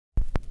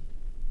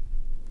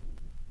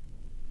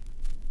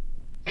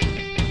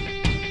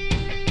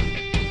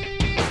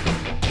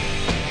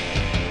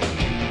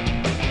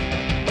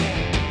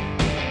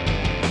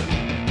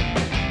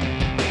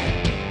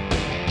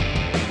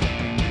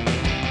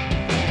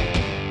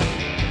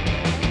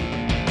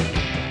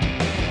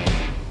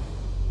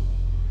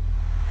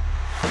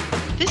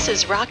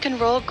This is Rock and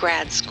Roll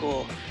Grad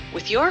School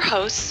with your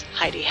hosts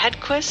Heidi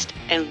Hedquist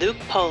and Luke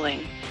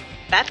Poling.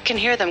 Beth can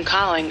hear them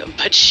calling,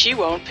 but she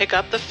won't pick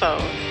up the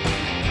phone.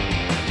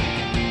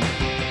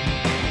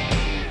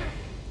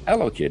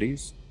 Hello,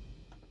 kiddies.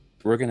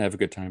 We're going to have a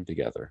good time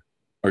together.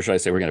 Or should I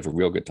say we're going to have a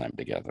real good time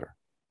together?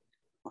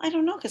 I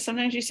don't know, because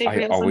sometimes you say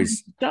real,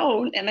 sometimes you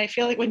don't. And I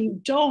feel like when you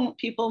don't,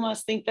 people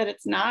must think that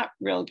it's not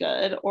real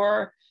good.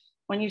 Or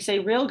when you say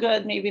real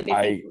good, maybe they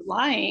think you're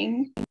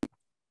lying.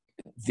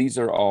 These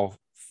are all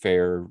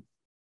fair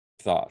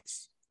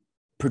thoughts.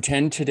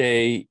 Pretend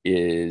today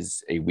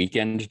is a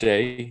weekend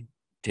day.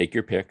 Take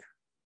your pick.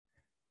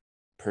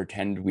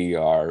 Pretend we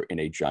are in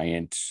a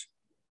giant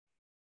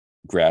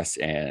grass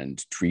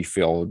and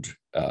tree-filled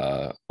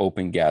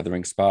open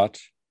gathering spot.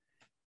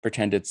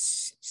 Pretend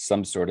it's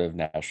some sort of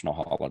national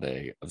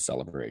holiday of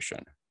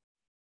celebration.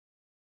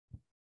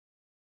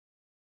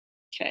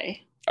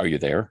 Okay. Are you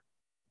there?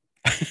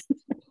 I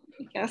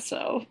guess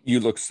so.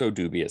 You look so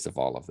dubious of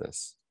all of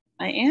this.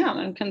 I am.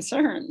 I'm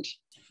concerned.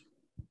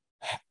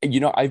 You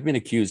know, I've been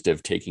accused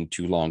of taking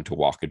too long to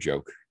walk a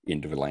joke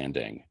into the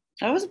landing.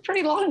 That was a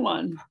pretty long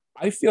one.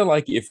 I feel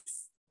like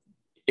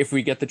if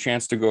we get the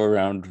chance to go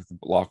around the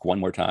block one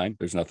more time,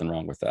 there's nothing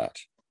wrong with that.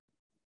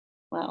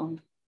 Well,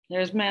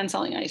 there's man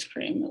selling ice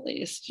cream, at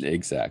least.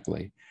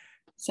 Exactly.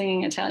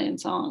 Singing Italian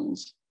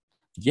songs.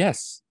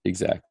 Yes,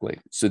 exactly.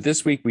 So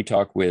this week we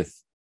talk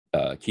with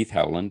Keith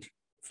Howland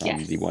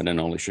from the one and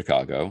only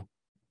Chicago.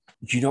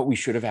 Do you know what we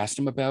should have asked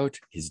him about?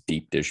 His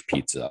deep dish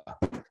pizza.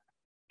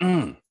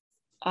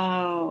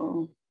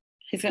 Oh,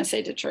 he's going to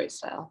say Detroit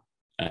style.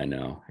 I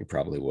know, he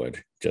probably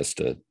would, just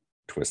to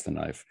twist the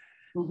knife.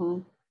 Mm-hmm.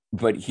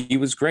 But he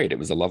was great. It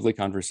was a lovely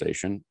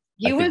conversation.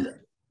 He was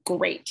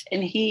great.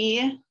 And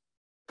he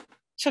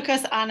took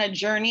us on a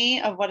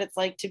journey of what it's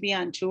like to be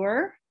on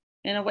tour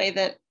in a way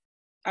that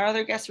our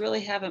other guests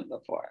really haven't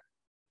before.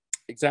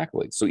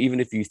 Exactly. So even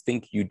if you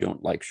think you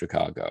don't like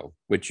Chicago,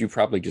 which you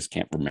probably just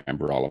can't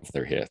remember all of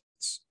their hits.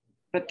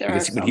 But there are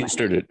so many.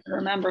 I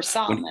remember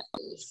some at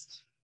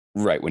least.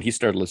 Right. When he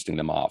started listing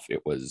them off,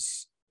 it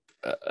was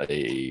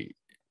I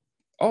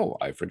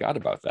forgot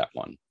about that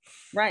one.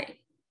 Right.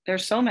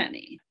 There's so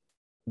many.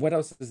 What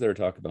else is there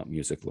to talk about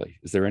musically?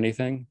 Is there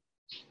anything?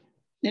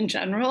 In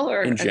general,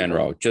 or in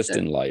general, just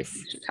in life.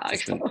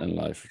 Just in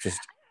life. Just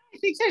I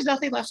think there's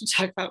nothing left to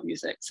talk about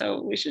music,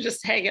 so we should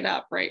just hang it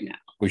up right now.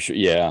 We should,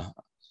 yeah.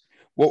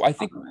 Well, I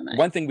think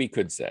one thing we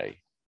could say,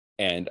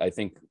 and I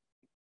think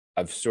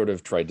I've sort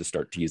of tried to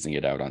start teasing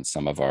it out on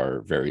some of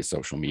our various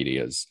social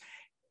medias.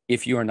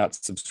 If you are not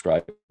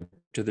subscribed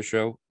to the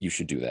show, you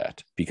should do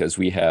that, because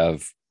we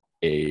have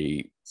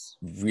a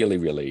really,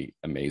 really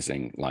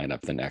amazing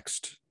lineup the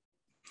next.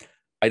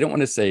 I don't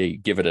want to say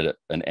give it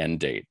an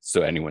end date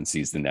so anyone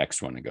sees the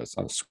next one and goes,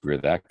 oh, screw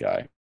that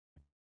guy.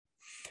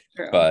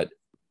 True. But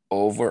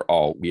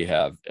overall, we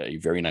have a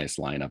very nice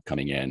lineup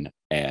coming in,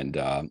 and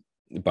a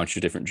bunch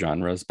of different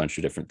genres, a bunch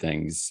of different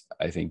things.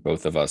 I think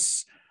both of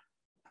us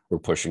were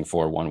pushing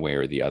for one way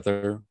or the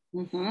other.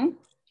 Mm-hmm.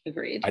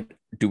 Agreed.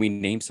 Do we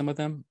name some of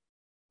them?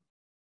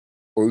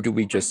 Or do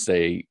we just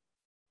say?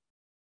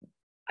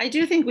 I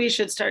do think we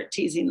should start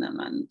teasing them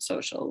on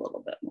social a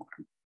little bit more.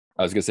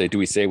 I was going to say, do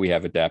we say we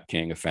have a Dap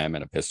King, a Femme,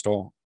 and a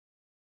Pistol?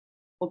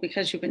 Well,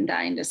 because you've been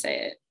dying to say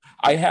it.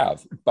 I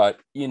have, but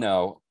you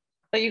know.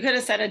 But you could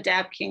have said a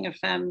Dap King, a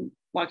Femme,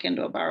 walk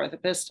into a bar with a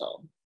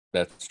pistol.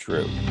 That's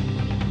true.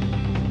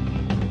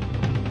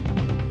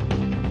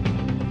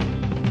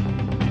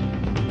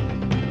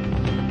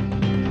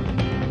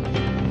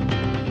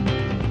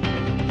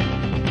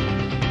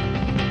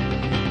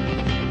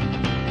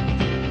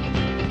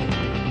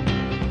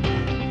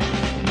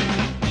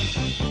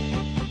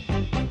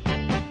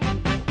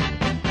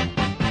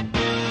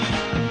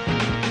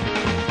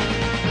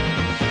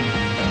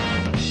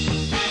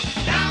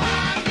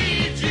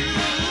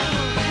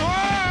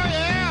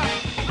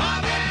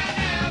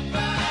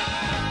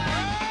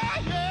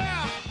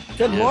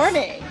 Good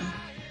morning.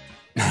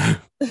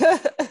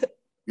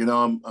 You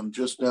know, I'm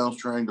just now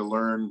trying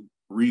to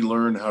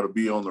relearn how to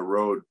be on the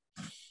road.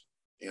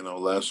 You know,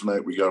 last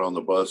night we got on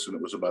the bus and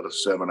it was about a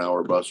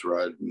 7-hour bus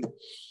ride, and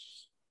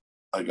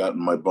I got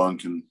in my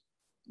bunk and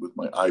with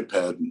my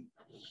iPad and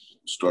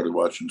started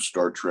watching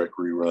Star Trek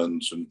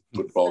reruns and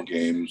football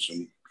games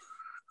and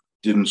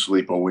didn't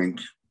sleep a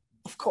wink.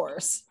 Of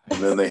course.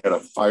 And then they had a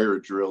fire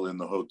drill in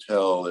the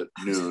hotel at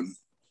noon.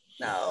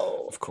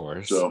 No. Of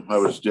course. So I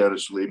was dead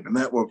asleep, and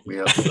that woke me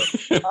up.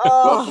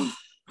 So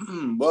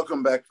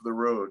welcome back to the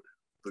road,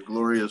 the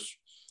glorious,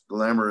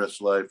 glamorous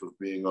life of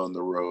being on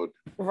the road.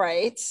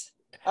 Right.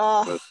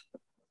 How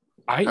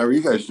are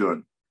you guys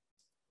doing?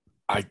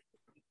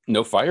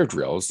 No fire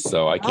drills,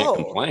 so I can't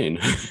complain.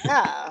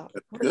 Yeah,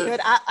 good.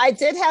 I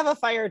did have a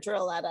fire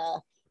drill at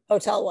a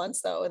hotel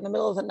once, though, in the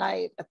middle of the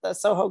night at the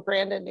Soho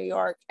Grand in New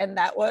York, and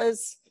that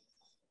was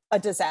a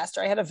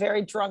disaster. I had a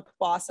very drunk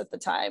boss at the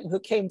time who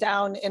came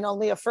down in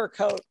only a fur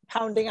coat,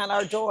 pounding on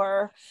our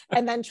door,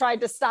 and then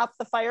tried to stop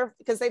the fire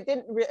because they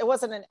didn't. It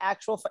wasn't an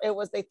actual. It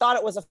was. They thought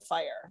it was a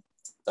fire,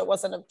 So it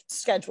wasn't a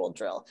scheduled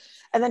drill.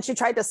 And then she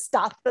tried to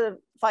stop the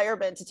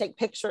firemen to take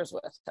pictures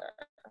with her.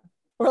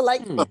 We're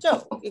like,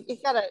 Joe, you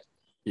gotta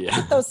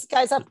get those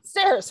guys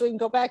upstairs so we can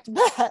go back to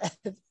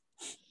bed.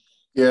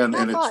 Yeah, and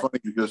it's funny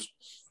because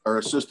our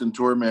assistant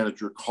tour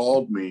manager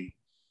called me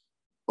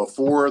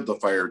before the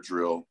fire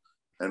drill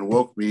and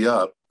woke me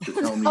up to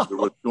tell me there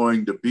was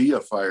going to be a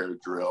fire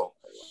drill.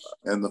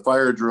 And the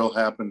fire drill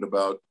happened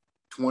about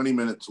 20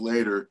 minutes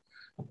later.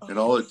 And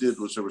all it did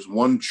was there was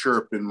one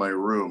chirp in my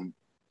room,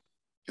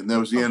 and that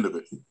was the end of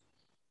it.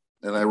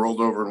 And I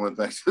rolled over and went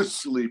back to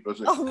sleep. I was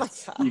like, oh my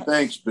God.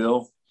 Thanks,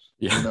 Bill.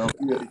 Yeah. You know,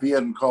 if he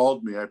hadn't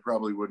called me, I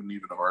probably wouldn't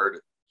even have heard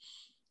it.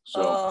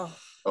 So,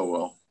 oh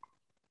well.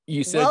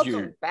 You said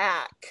welcome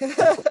back.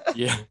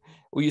 Yeah.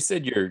 Well, you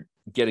said you're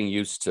getting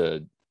used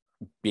to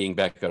being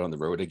back out on the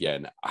road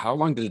again. How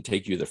long did it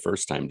take you the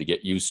first time to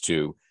get used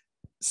to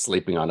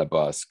sleeping on a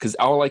bus? Because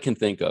all I can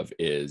think of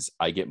is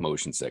I get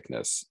motion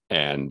sickness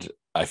and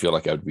I feel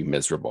like I would be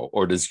miserable.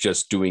 Or does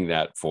just doing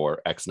that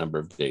for X number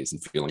of days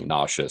and feeling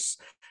nauseous,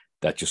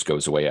 that just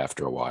goes away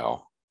after a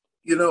while?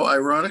 You know,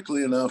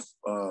 ironically enough,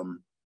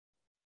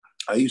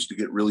 I used to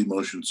get really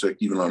motion sick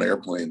even on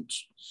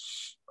airplanes.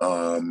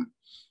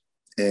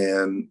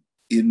 And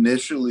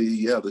initially,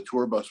 yeah, the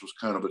tour bus was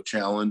kind of a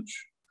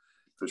challenge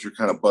because you're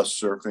kind of bus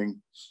surfing.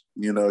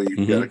 You know,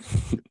 you got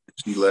to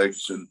see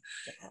legs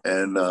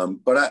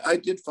but I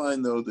did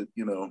find though that,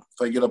 you know,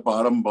 if I get a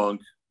bottom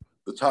bunk,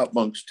 the top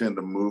bunks tend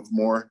to move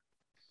more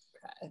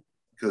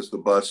because the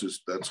bus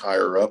that's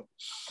higher up.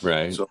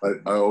 Right. So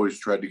I always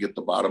tried to get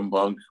the bottom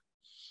bunk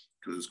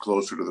because it's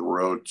closer to the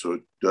road, so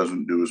it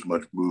doesn't do as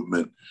much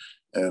movement.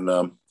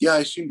 And yeah,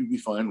 I seem to be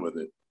fine with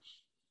it.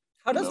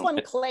 How does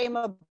one claim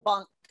a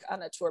bunk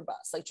on a tour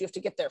bus? Like, do you have to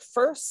get there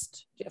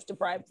first? Do you have to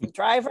bribe the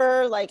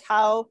driver? Like,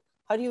 how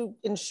do you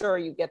ensure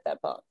you get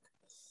that bunk?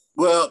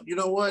 Well, you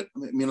know what?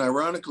 I mean,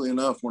 ironically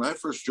enough, when I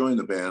first joined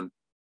the band,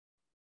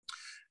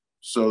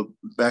 so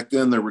back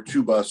then there were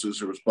two buses.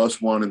 There was bus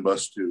one and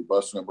bus two.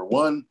 Bus number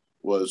one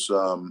was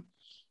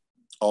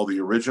all the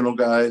original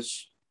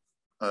guys.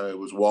 It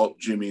was Walt,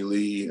 Jimmy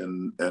Lee,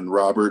 and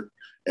Robert,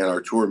 and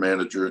our tour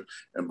manager.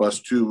 And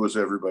bus two was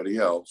everybody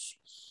else,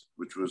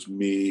 which was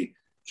me,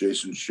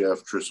 Jason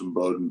Sheff, Tristan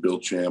Bowden, Bill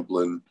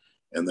Champlin,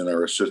 and then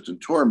our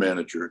assistant tour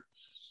manager.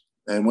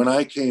 And when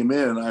I came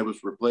in, I was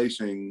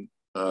replacing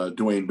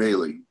Dwayne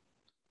Bailey,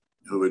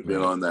 who had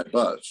been on that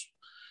bus.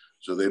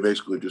 So they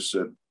basically just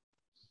said,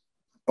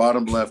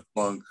 bottom left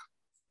bunk,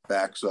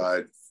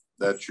 backside,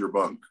 that's your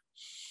bunk.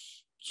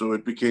 So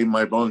it became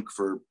my bunk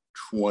for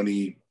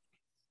 20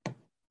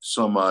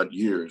 some odd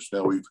years.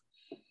 Now we've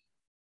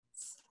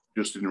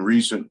just in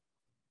recent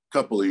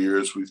couple of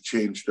years, we've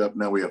changed up.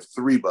 Now we have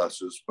 3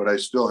 buses, but I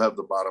still have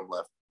the bottom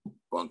left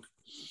bunk.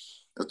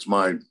 That's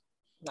mine.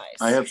 Nice.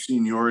 I have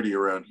seniority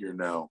around here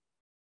now.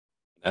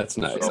 That's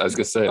nice. I was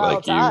gonna say, well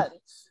like done.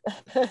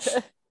 you,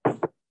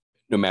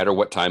 no matter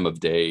what time of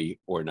day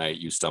or night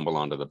you stumble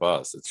onto the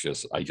bus, it's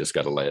just I just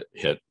got to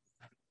hit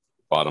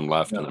bottom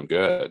left and I'm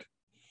good.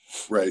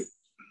 Right.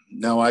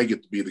 Now I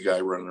get to be the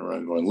guy running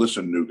around going,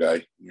 listen, new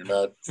guy, you're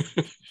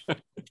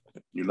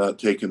not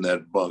taking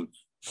that bunk.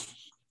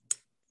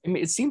 I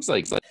mean, it seems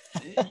like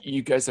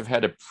you guys have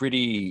had a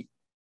pretty,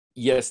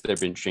 yes, there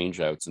have been change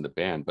outs in the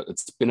band, but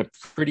it's been a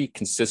pretty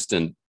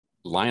consistent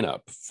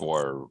lineup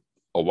for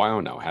a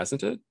while now,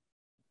 hasn't it?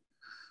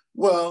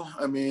 Well,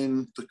 I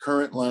mean, the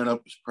current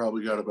lineup has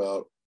probably got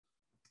about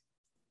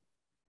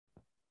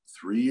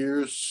 3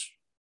 years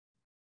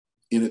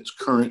in its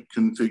current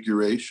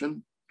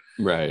configuration.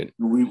 Right.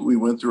 We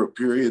went through a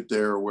period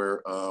there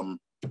where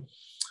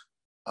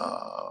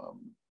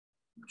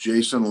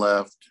Jason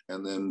left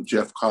and then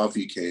Jeff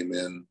Coffey came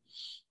in.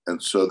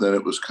 And so then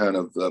it was kind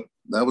of,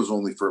 that was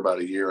only for about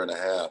 1.5 years.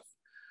 And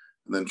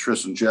then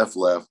Tris and Jeff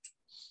left.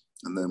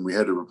 And then we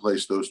had to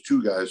replace those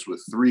 2 guys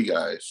with 3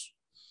 guys.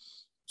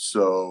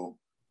 So,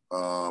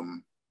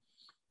 Fredo,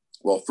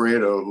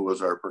 who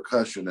was our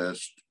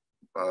percussionist,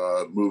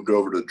 moved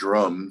over to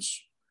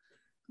drums.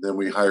 Then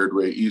we hired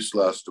Ray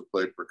Eastlas to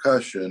play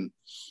percussion.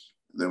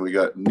 Then we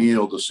got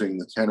Neil to sing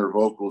the tenor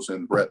vocals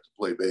and Brett to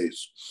play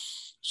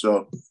bass.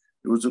 So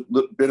it was a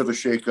bit of a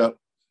shakeup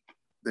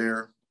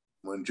there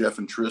when Jeff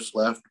and Tris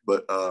left.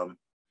 But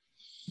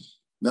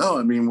no,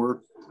 I mean,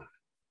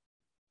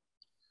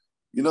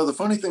 the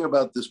funny thing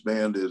about this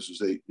band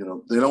is they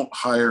don't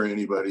hire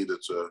anybody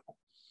that's a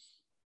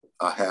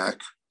hack.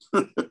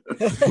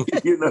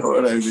 You know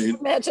what I mean?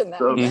 Imagine that.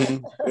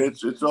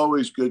 So it's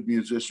always good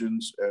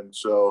musicians. And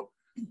so,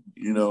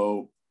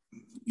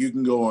 you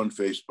can go on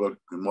Facebook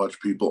and watch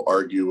people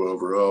argue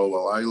over, oh,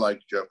 well, I like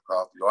Jeff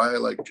Coffey. Oh, I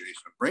like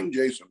Jason. Bring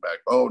Jason back.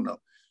 Oh, no.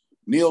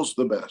 Neil's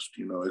the best.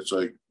 It's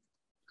like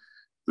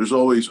there's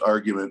always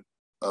argument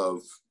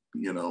of,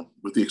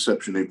 with the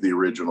exception of the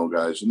original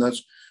guys. And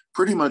that's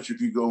pretty much if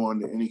you go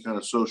on to any kind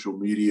of social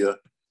media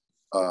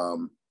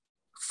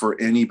for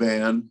any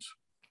band,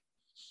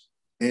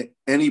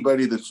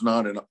 anybody that's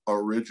not an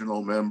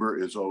original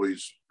member is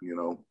always,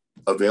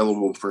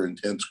 available for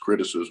intense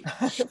criticism.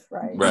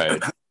 Right.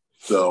 Right.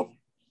 So,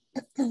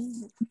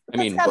 I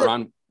mean,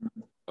 Ron.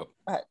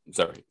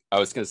 Sorry, I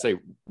was going to say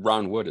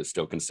Ron Wood is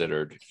still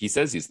considered. He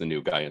says he's the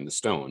new guy in the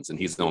Stones, and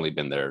he's only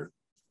been there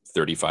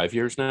 35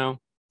 years now.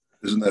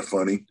 Isn't that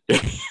funny?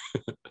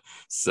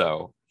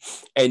 So,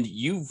 and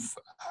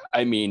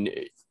I mean,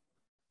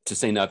 to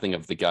say nothing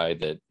of the guy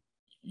that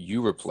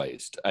you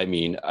replaced. I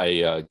mean,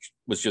 I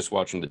was just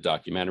watching the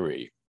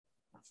documentary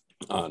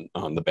on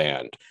the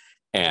band,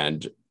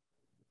 and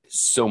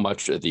so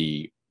much of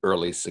the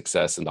early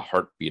success and the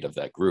heartbeat of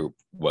that group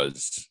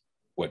was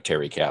what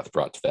Terry Kath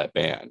brought to that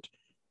band.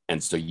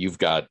 And so you've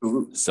got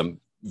some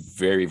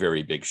very,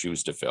 very big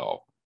shoes to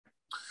fill.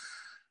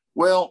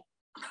 Well,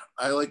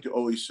 I like to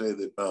always say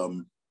that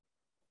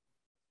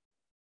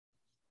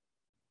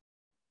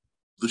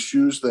the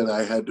shoes that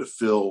I had to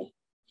fill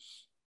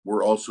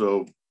were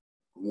also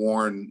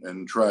worn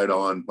and tried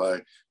on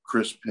by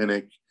Chris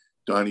Pinnock,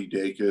 Donnie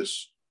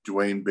Dacus,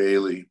 Dwayne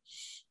Bailey.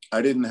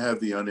 I didn't have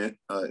the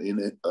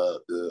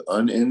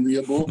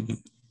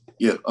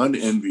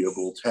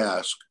unenviable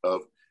task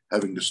of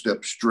having to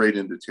step straight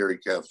into Terry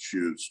Kath's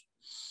shoes.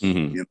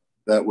 Mm-hmm. You know,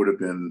 that would have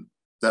been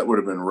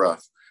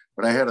rough.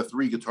 But I had a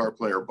 3 guitar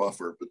player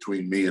buffer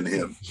between me and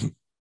him,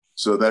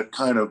 so that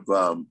kind of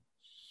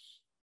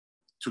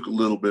took a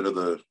little bit of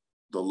the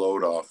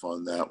load off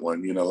on that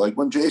one. You know, like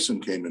when Jason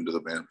came into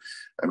the band,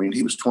 I mean,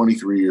 he was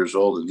 23 years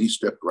old and he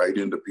stepped right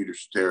into Peter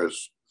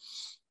Cetera's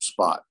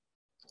spot,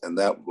 and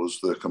that was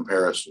the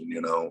comparison.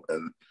 You know,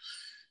 and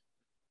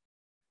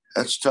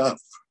that's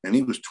tough. And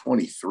he was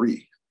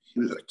 23. He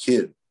was a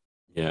kid.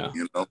 Yeah.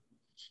 You know,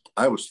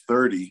 I was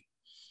 30.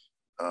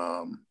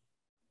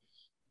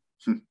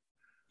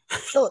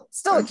 Still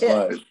a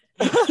kid.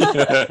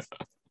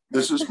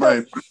 This is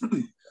my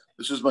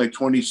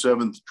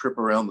 27th trip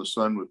around the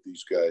sun with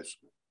these guys.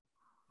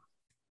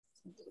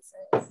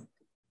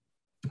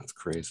 That's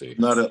crazy.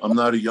 I'm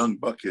not a young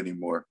buck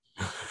anymore.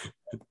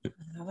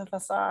 None of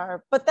us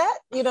are. But that,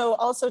 you know,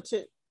 also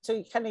to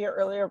kind of your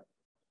earlier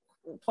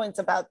points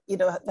about, you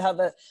know, how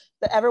the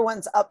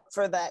everyone's up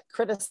for that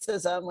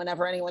criticism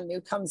whenever anyone new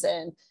comes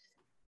in.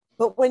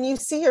 But when you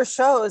see your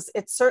shows,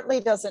 it certainly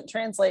doesn't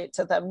translate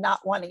to them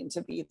not wanting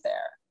to be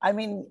there. I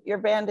mean, your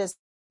band is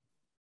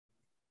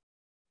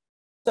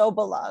so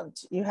beloved.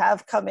 You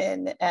have come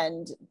in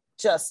and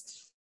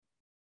just,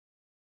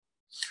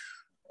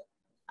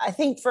 I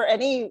think for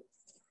any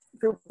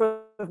group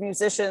of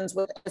musicians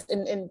with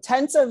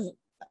intensive,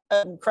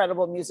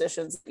 incredible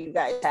musicians that you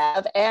guys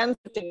have, and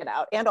putting it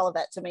out and all of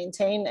that to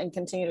maintain and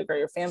continue to grow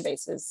your fan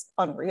base is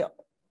unreal.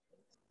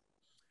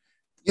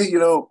 Yeah, you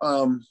know,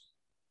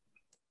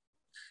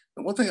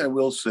 one thing I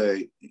will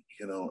say,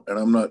 you know, and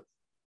I'm not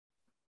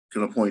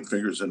going to point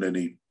fingers at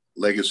any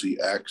legacy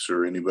acts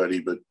or anybody,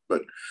 but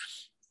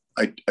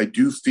I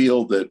do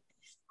feel that,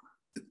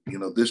 you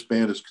know, this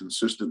band has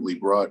consistently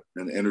brought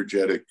an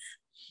energetic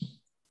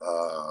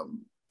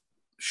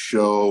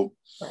show,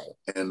 right.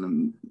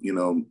 And you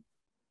know,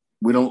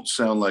 we don't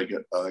sound like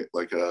an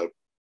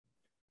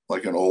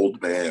old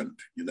band.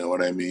 You know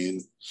what I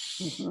mean?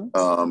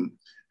 Mm-hmm.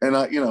 And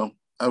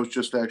I was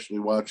just actually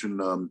watching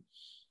on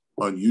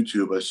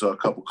YouTube. I saw a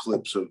couple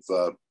clips of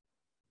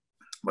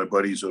my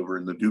buddies over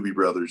in the Doobie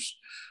Brothers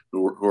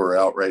who are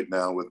out right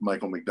now with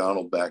Michael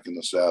McDonald back in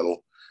the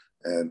saddle.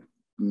 And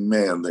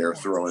man, they're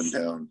throwing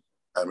down.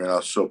 I mean, I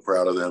was so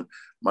proud of them.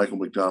 Michael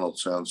McDonald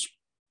sounds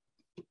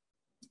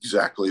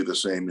exactly the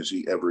same as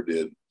he ever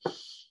did. I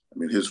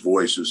mean, his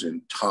voice is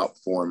in top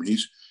form.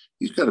 He's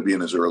got to be in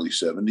his early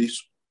 70s,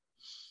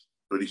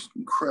 but he's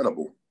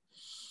incredible.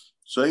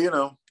 So, you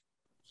know,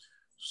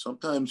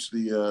 sometimes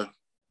the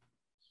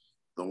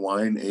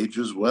wine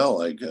ages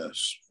well, I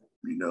guess,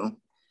 you know.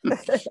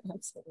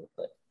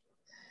 Absolutely.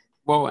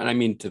 Well, and I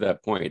mean, to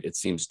that point, it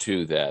seems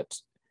too that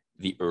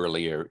the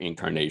earlier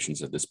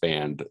incarnations of this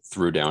band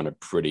threw down a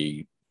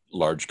pretty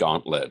large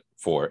gauntlet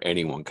for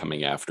anyone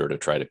coming after to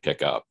try to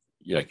pick up.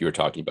 Like you were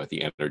talking about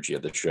the energy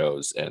of the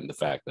shows and the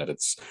fact that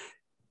it's,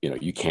 you know,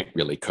 you can't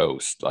really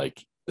coast,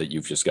 like that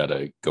you've just got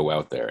to go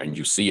out there, and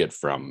you see it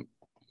from,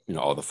 you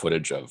know, all the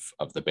footage of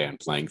the band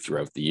playing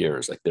throughout the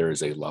years. Like there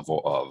is a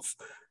level of,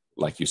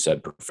 like you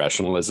said,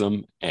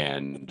 professionalism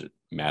and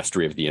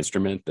mastery of the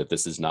instrument that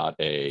this is not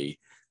a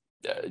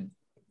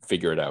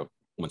figure it out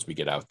once we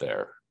get out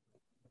there.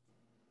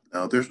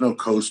 No, there's no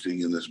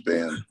coasting in this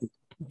band.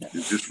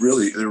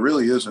 There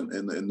really isn't.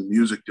 And the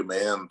music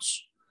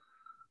demands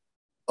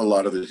a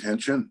lot of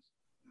attention.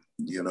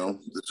 You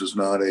know, this is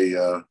not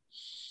a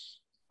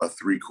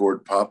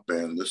 3-chord pop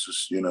band. This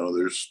is, you know,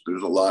 there's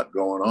a lot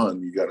going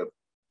on. You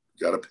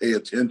gotta pay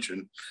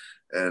attention.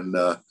 And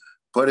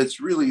but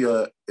it's really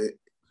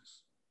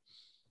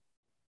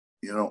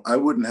you know, I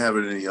wouldn't have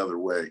it any other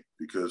way,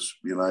 because,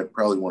 you know, I'd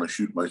probably want to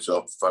shoot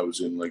myself if I was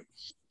in, like,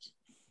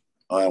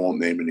 I won't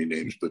name any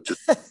names, but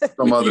just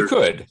some other,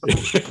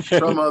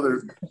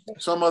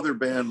 some other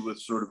band with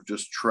sort of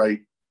just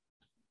trite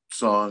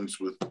songs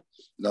with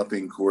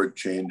nothing chord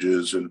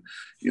changes. And,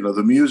 you know,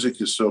 the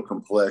music is so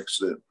complex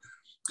that,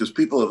 because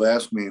people have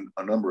asked me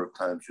a number of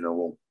times, you know,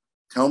 well,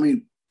 tell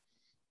me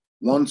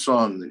one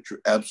song that you're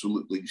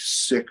absolutely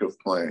sick of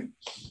playing,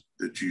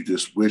 that you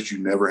just wish you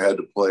never had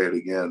to play it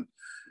again.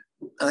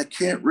 and I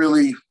can't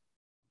really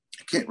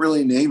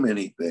name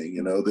anything.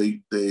 You know,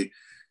 the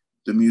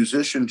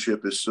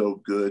musicianship is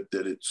so good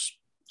that it's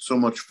so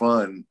much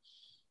fun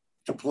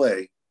to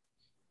play,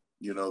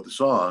 you know, the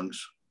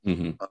songs,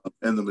 and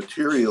the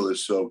material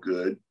is so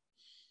good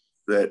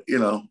that, you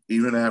know,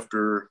 even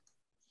after,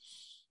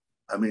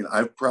 I mean,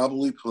 I've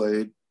probably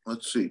played,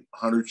 let's see,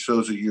 100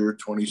 shows a year,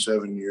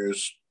 27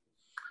 years.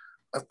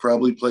 I've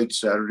probably played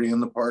Saturday in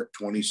the Park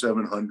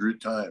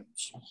 2,700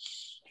 times,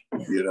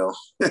 you know,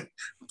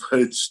 but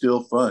it's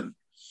still fun,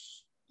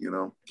 you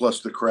know,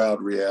 plus the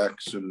crowd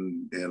reacts,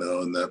 and, you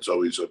know, and that's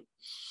always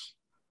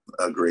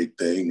a great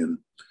thing. And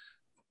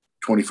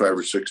 25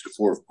 or 6 to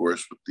 4, of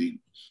course, with the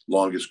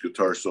longest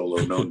guitar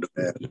solo known to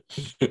man.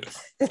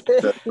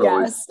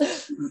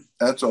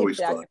 That's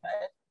always fun.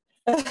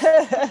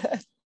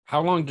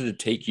 How long did it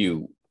take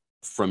you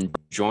from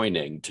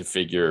joining to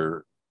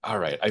figure, all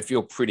right, I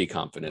feel pretty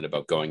confident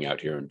about going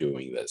out here and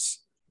doing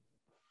this?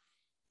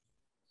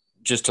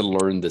 Just to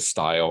learn the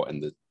style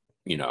and the,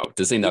 you know,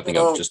 to say nothing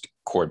of just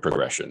chord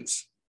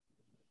progressions.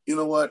 You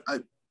know what?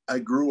 I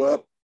grew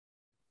up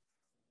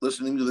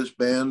listening to this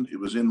band. It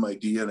was in my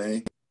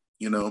DNA,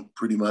 you know,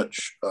 pretty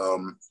much.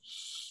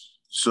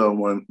 So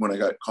when I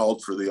got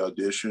called for the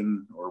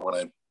audition, or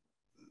when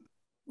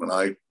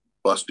I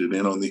busted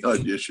in on the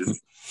audition,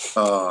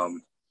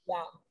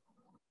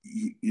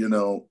 you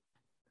know,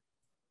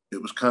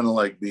 it was kind of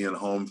like being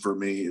home for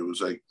me. It was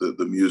like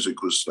the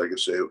music was, like I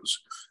say, it was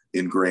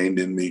ingrained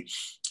in me.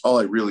 All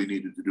I really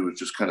needed to do was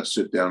just kind of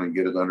sit down and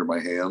get it under my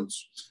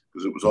hands,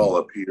 because it was all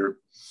up here.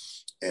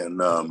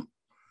 And,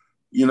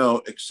 you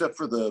know, except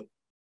for the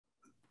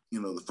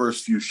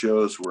first few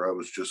shows where I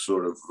was just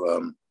sort of,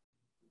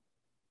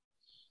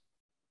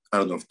 I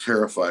don't know if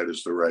terrified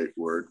is the right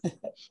word,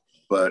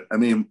 but I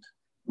mean,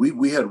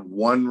 we had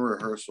one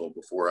rehearsal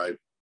before I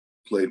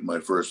played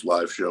my first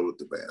live show with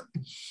the band.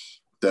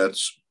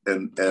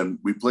 And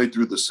we played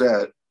through the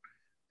set,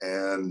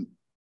 and,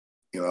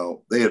 you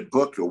know, they had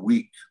booked a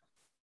week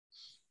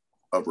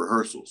of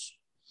rehearsals.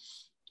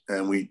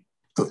 And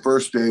the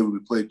first day we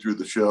played through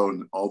the show,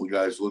 and all the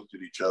guys looked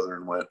at each other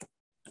and went,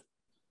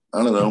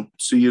 I don't know,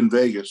 see you in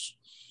Vegas.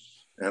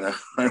 And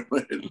I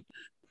went,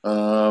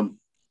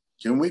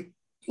 can we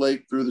play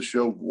through the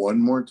show one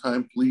more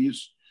time,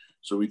 please?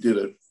 So we did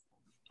a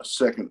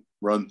second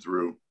run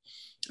through.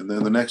 And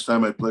then the next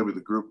time I played with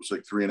the group was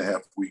like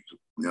 3.5 weeks,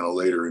 you know,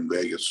 later in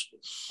Vegas.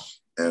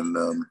 And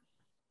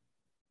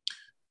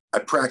I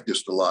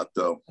practiced a lot,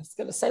 though. I was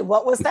going to say,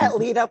 what was that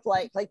lead up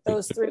like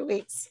those 3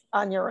 weeks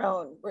on your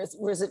own?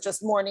 Was it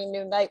just morning,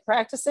 noon, night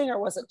practicing, or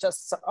was it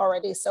just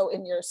already so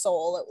in your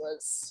soul it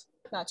was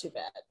not too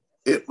bad?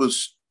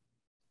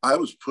 I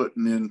was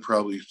putting in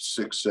probably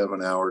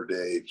 6-7 hour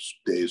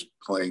days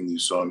playing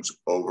these songs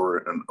over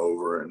and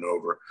over and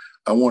over.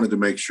 I wanted to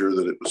make sure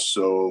that it was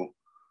so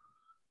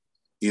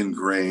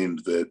ingrained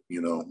that,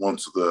 you know,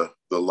 once the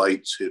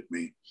lights hit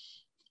me,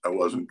 I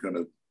wasn't going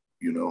to,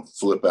 you know,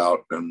 flip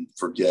out and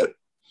forget.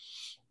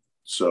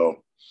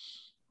 So,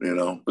 you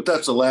know, but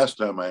that's the last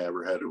time I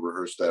ever had to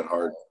rehearse that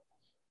hard.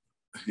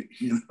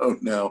 You know,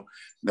 now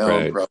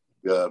right. I'm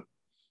probably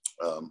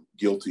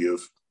guilty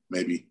of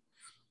maybe,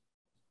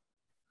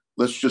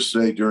 let's just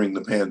say during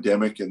the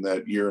pandemic, in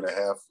that 1.5 years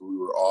we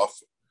were off,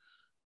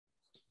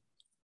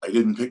 I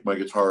didn't pick my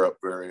guitar up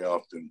very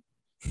often.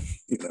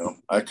 You know,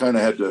 I kind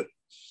of had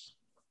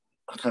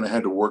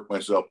to work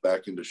myself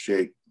back into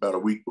shape. About a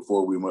week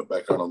before we went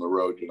back out on the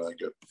road, you know, I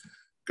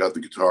got the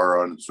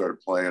guitar on and started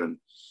playing, and,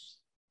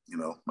 you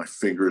know, my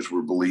fingers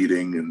were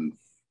bleeding and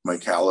my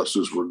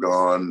calluses were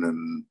gone,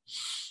 and,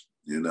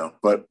 you know,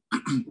 but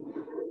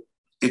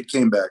it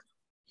came back.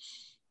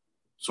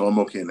 So I'm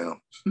okay now.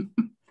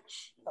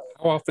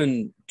 How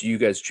often do you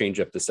guys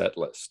change up the set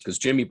list? Because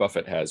Jimmy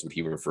Buffett has what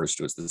he refers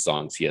to as the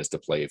songs he has to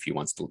play if he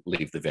wants to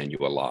leave the venue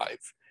alive.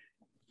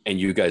 And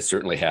you guys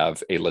certainly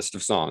have a list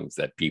of songs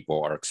that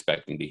people are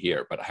expecting to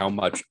hear. But how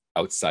much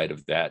outside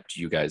of that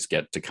do you guys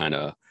get to kind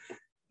of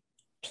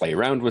play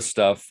around with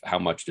stuff? How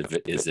much of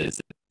it is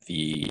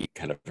the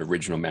kind of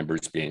original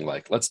members being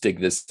like, let's dig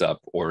this up?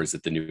 Or is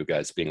it the new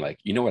guys being like,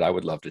 you know what, I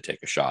would love to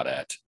take a shot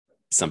at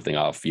something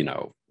off, you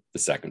know, the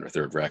second or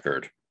third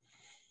record?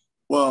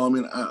 Well, I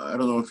mean, I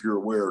don't know if you're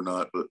aware or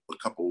not, but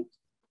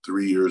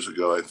 3 years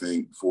ago, I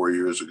think 4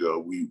 years ago,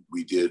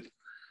 we did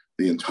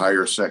the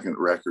entire second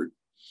record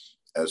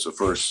as the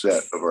first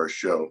set of our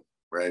show,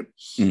 right?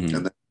 Mm-hmm.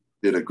 And then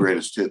did a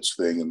greatest hits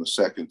thing in the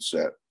second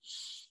set.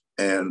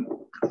 And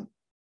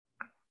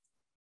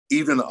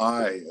even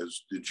I,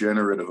 as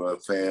degenerate of a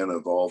fan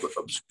of all the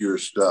obscure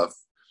stuff,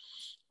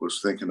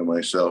 was thinking to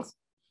myself,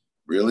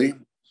 really?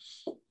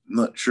 I'm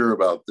not sure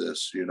about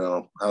this, you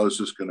know, how is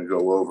this going to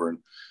go over? And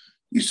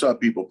you saw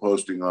people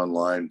posting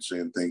online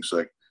saying things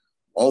like,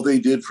 all they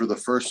did for the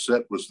first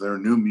set was their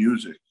new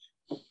music.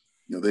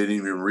 You know, they didn't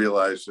even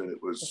realize that it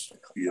was,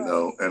 you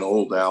know, an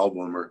old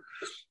album, or,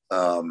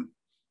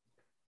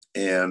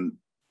 and,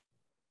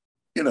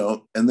 you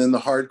know, and then the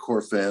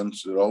hardcore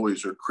fans that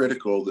always are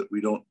critical that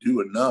we don't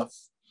do enough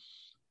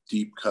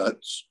deep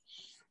cuts.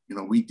 You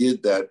know, we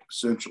did that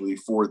essentially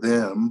for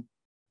them,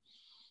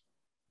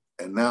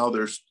 And now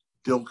they're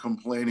still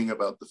complaining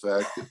about the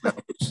fact that now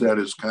the set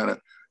is kind of,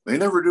 they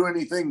never do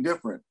anything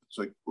different. It's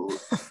like, well,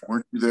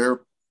 weren't you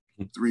there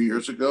 3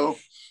 years ago?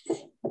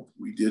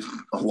 We did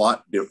a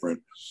lot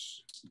different.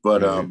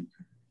 But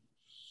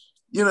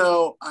you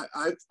know,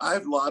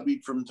 I've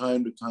lobbied from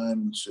time to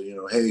time and say, you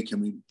know, hey,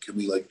 can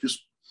we like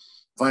just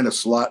find a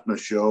slot in a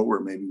show where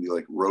maybe we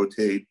like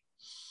rotate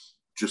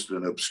just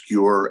an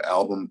obscure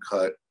album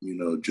cut, you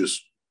know,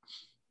 just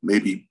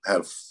maybe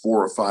have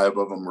 4 or 5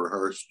 of them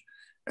rehearsed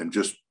and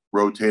just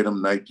rotate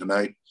them night to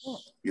night,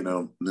 you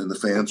know, and then the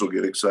fans will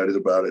get excited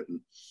about it and,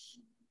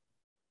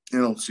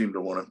 you know, seem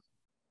to want to,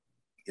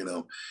 you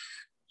know,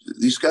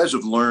 these guys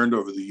have learned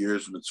over the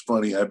years. And it's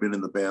funny, I've been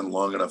in the band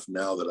long enough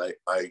now that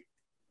I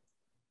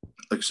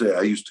like I say,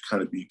 I used to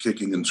kind of be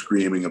kicking and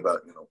screaming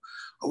about, you know,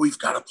 oh, we've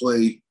got to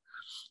play. You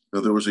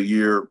know, there was a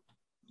year,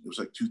 it was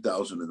like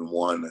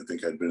 2001. I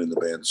think I'd been in the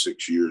band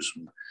 6 years.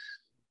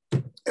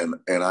 And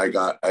I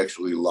got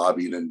actually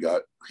lobbied and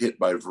got hit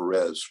by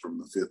Perez from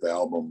the 5th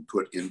album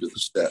put into the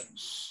set,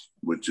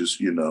 which is,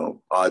 you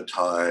know, odd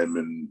time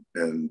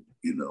and,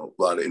 you know,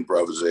 a lot of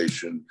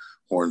improvisation,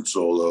 horn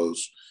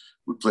solos.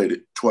 We played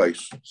it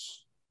twice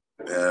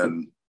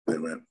and they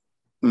went,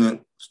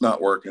 it's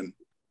not working.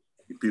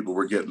 People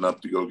were getting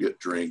up to go get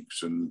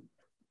drinks and,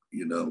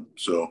 you know,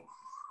 so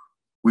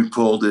we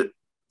pulled it.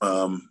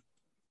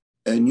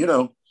 And, you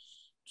know,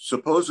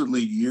 supposedly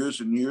years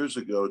and years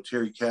ago,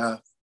 Terry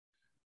Kath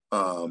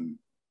in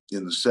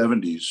the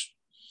 70s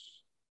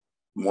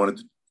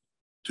wanted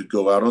to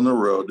go out on the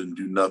road and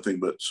do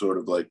nothing but sort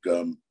of like, I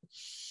don't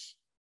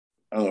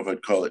know if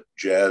I'd call it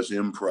jazz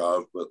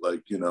improv, but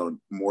like, you know,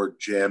 more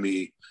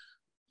jammy,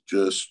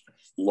 just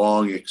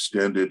long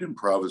extended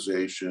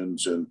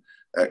improvisations and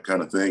that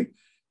kind of thing.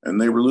 And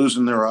they were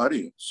losing their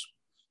audience.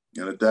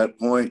 And at that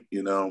point,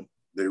 you know,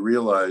 they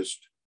realized,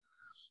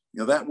 you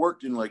know, that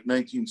worked in like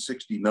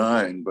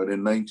 1969, but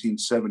in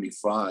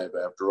 1975,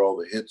 after all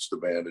the hits the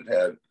band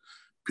had,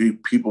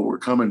 people were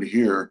coming to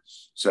hear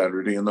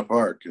Saturday in the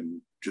Park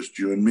and Just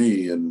You and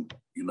Me. And,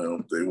 you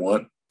know, they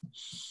want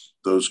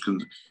those,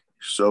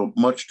 so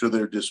much to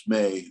their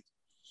dismay,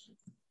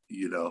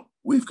 you know,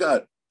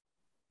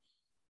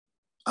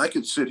 I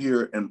could sit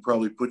here and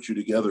probably put you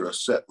together a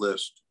set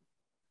list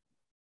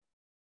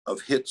of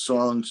hit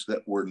songs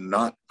that we're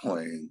not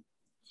playing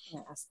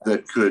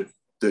that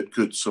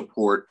could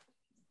support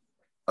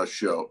a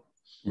show.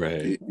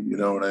 Right. You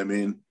know what I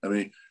mean? I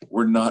mean,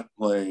 we're not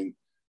playing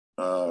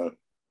I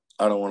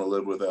Don't Want to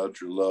Live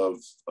Without Your Love,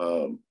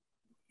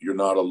 You're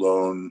Not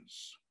Alone,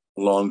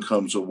 Along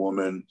Comes a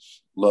Woman,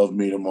 Love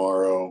Me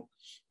Tomorrow,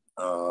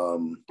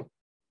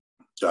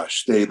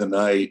 Stay the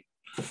Night,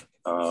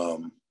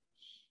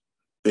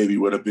 Baby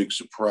What a Big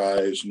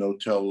Surprise, No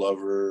Tell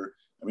Lover.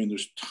 I mean,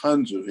 there's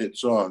tons of hit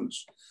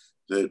songs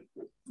that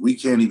we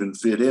can't even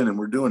fit in, and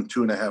we're doing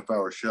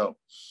 2.5-hour show.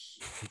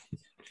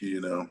 You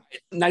know,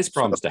 nice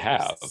problems to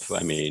have.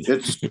 I mean,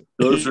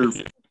 those are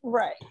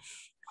right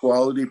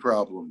quality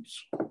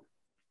problems,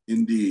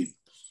 indeed.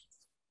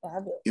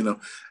 You know,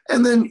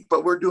 and then,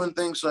 but we're doing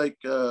things like,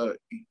 you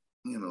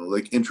know,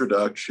 like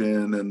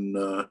Introduction, and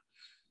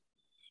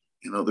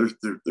you know, there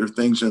are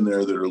things in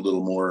there that are a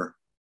little more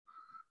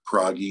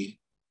proggy,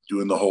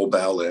 doing the whole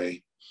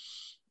ballet.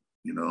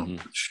 You know,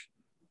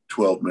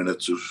 12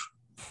 minutes of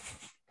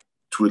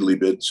twiddly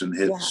bits and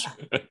hits.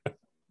 Yeah.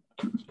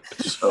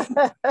 So.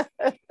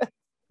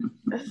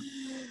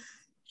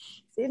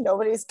 See,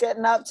 nobody's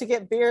getting up to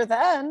get beer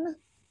then.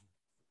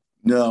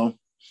 No,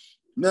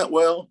 not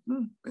well.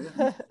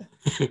 Yeah.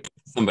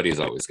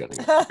 Somebody's always getting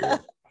up for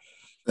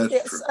beer.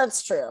 Yes, true.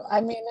 That's true. I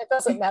mean, it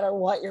doesn't matter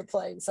what you're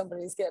playing,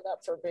 somebody's getting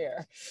up for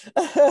beer.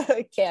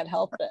 Can't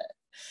help it.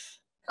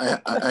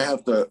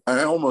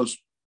 I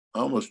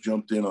almost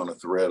jumped in on a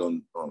thread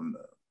on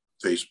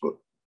Facebook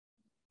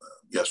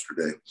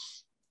yesterday.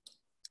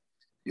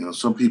 You know,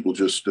 some people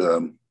just,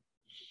 you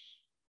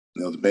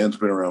know, the band's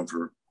been around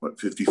for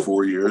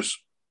 54 years,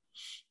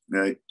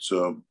 right?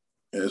 So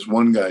as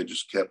one guy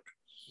just kept,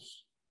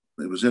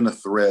 it was in a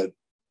thread,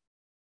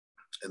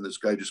 and this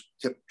guy just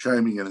kept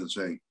chiming in and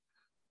saying,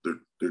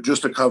 they're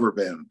just a cover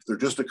band. They're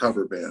just a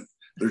cover band.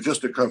 They're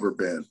just a cover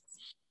band.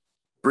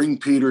 Bring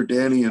Peter,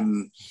 Danny,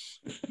 and,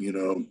 you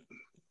know,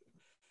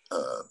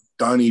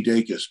 Donnie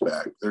Dacus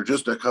back. They're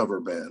just a cover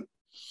band.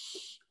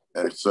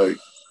 And it's like,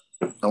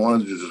 I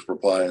wanted to just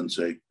reply and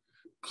say,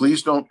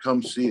 please don't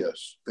come see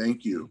us.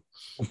 Thank you.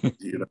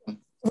 You know,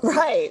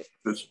 right.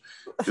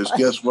 Just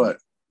guess what?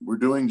 We're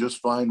doing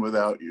just fine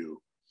without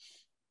you.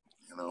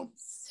 You know,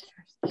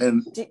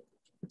 and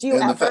do you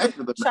ever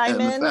chime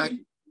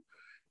in?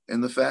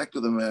 And the fact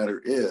of the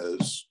matter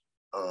is,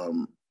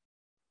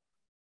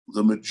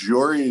 the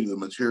majority of the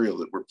material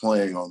that we're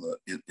playing on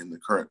in the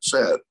current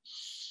set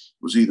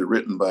was either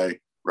written by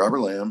Robert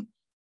Lamb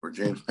or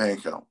James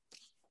Pankow.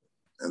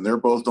 And they're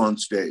both on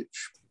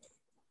stage,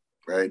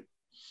 right?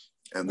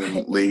 And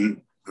then Lee,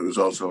 who's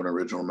also an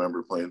original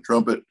member, playing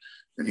trumpet,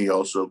 and he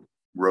also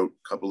wrote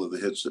a couple of the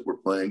hits that we're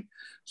playing.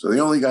 So the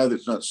only guy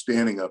that's not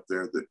standing up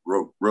there that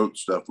wrote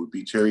stuff would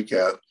be Terry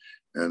Kath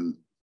and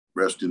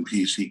rest in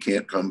peace, he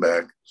can't come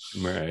back.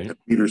 Right. And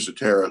Peter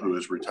Cetera, who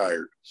is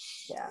retired.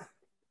 Yeah.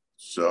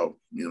 So,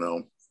 you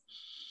know,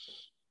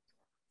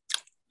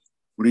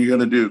 what are you going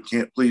to do?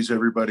 Can't please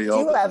everybody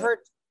else.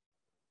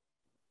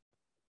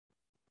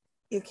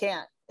 You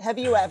can't. Have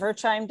you ever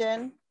chimed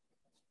in,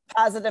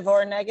 positive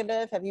or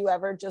negative? Have you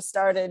ever just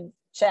started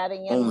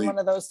chatting in one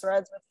of those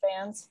threads with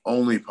fans?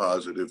 Only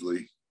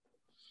positively.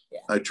 Yeah.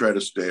 I try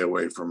to stay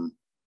away from,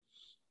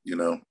 you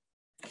know.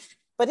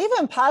 But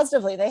even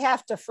positively, they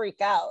have to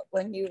freak out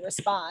when you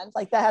respond.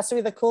 Like, that has to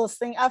be the coolest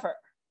thing ever.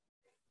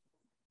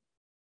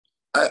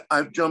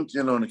 I've jumped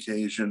in on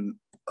occasion.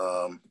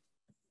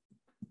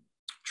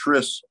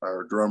 Tris,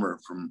 our drummer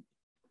from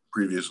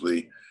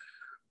previously,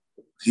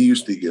 he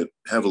used to get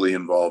heavily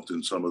involved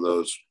in some of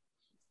those,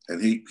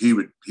 and he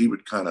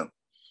would kind of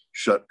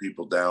shut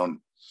people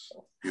down.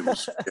 It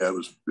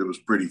was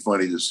pretty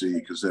funny to see,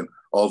 because then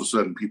all of a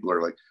sudden people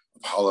are like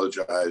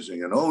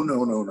apologizing and, oh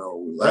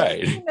no,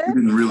 right, he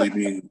didn't really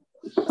mean.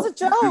 It was a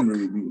joke. Didn't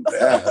really mean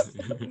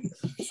that.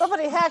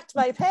 Somebody hacked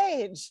my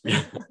page.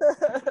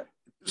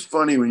 It's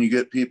funny when you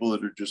get people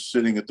that are just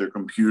sitting at their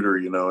computer,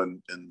 you know,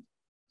 and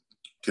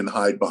can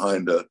hide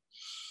behind a,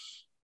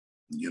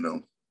 you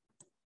know,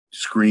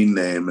 screen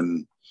name.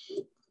 And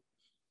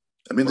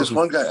I mean, this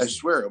one guy, I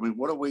swear, I mean,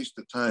 what a waste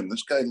of time.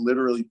 This guy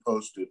literally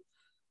posted,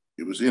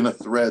 it was in a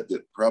thread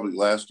that probably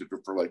lasted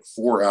for like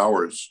 4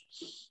 hours,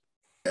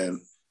 and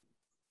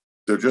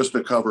they're just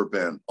a cover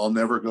band. I'll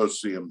never go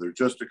see them. They're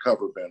just a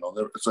cover band.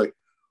 It's like,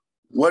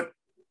 what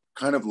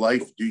kind of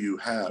life do you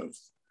have?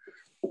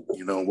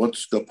 You know,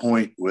 what's the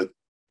point with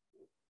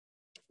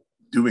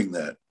doing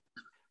that?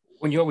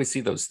 When you always see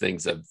those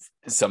things of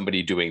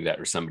somebody doing that,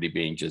 or somebody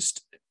being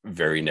just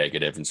very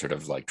negative and sort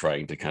of like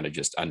trying to kind of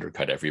just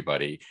undercut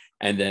everybody.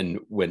 And then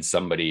when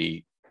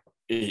somebody,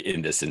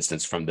 in this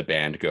instance from the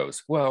band,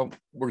 goes, well,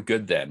 we're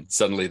good then.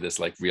 Suddenly this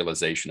like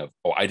realization of,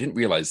 oh, I didn't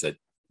realize that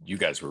you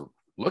guys were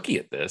looking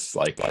at this.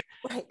 Like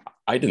right.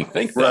 I didn't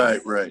think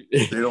that. Right.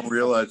 They don't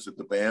realize that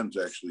the band's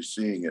actually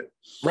seeing it.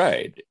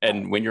 Right.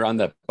 And when you're on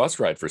that bus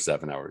ride for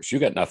 7 hours, you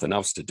got nothing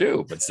else to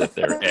do but sit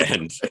there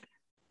and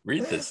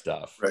read this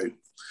stuff. Right.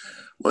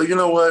 Well, you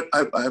know what?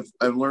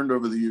 I've learned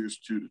over the years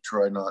too to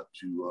try not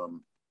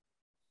to,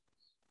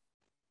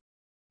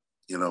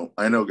 you know,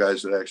 I know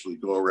guys that actually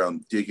go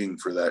around digging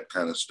for that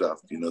kind of stuff.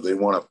 You know, they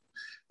want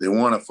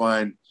to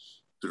find,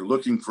 they're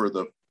looking for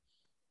the,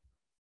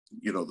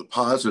 you know, the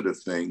positive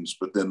things,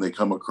 but then they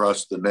come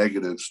across the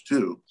negatives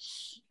too.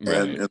 Right.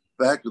 And the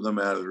fact of the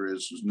matter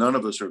is none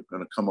of us are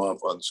going to come off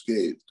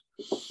unscathed.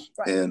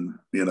 Right. And,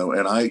 you know,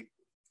 and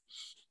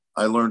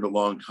I learned a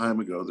long time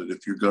ago that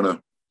if you're going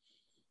to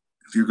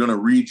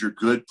read your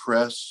good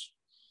press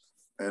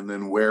and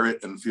then wear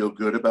it and feel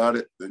good about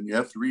it, then you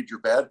have to read your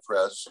bad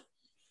press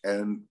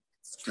and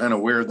kind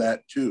of wear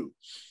that too.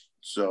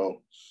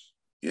 So,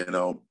 you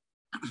know,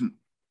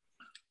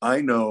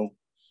 I know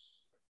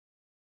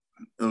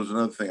there was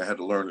another thing I had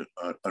to learn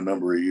a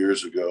number of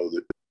years ago,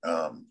 that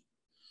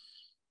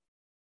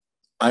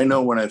I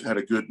know when I've had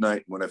a good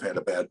night and when I've had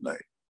a bad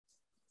night.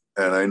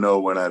 And I know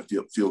when I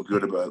feel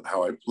good about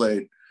how I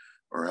played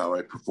or how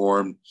I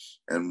performed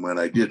and when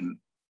I didn't.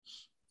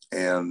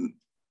 And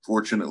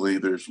fortunately,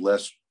 there's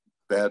less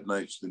bad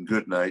nights than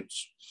good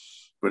nights.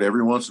 But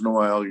every once in a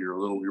while, your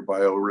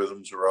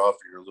biorhythms are off,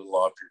 you're a little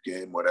off your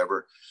game,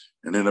 whatever.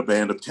 And in a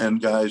band of 10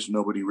 guys,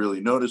 nobody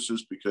really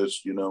notices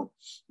because, you know,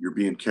 you're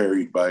being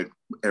carried by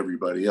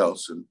everybody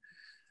else. And,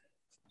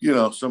 you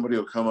know, somebody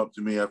will come up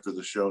to me after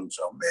the show and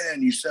say,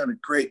 man, you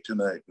sounded great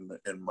tonight.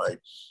 And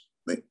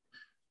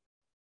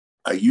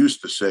I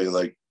used to say,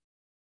 like,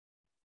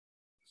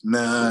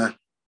 nah,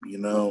 you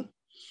know,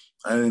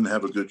 I didn't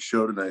have a good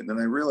show tonight. And then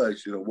I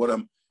realized, you know, what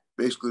I'm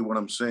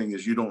saying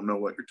is you don't know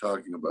what you're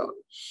talking about.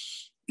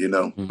 You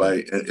know,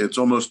 it's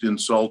almost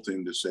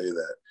insulting to say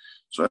that.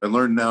 So I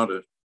learned now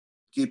to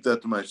keep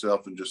that to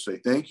myself and just say,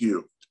 thank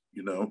you.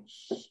 You know,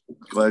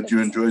 glad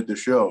you enjoyed the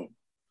show.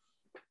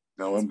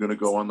 Now I'm going to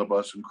go on the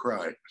bus and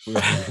cry.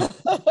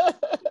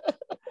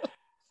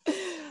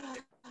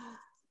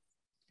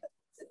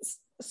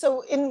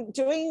 So in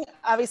doing,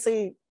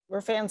 obviously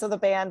we're fans of the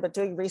band, but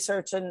doing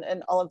research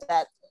and all of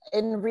that,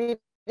 in reading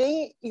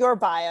your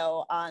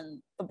bio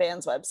on the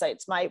band's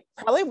websites,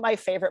 probably my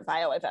favorite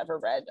bio I've ever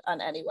read on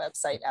any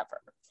website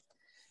ever.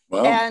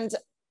 Wow. And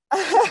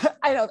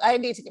I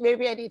need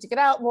to get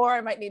out more.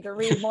 I might need to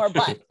read more,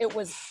 but it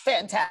was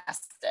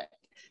fantastic.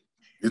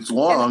 It's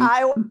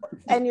long.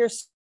 And your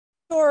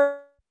story,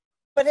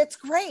 but it's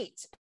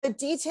great. The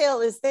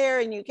detail is there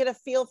and you get a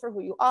feel for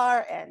who you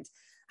are and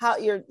how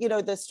you're, you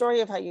know, the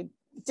story of how you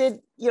did,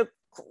 you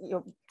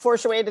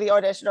force your way to the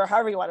audition, or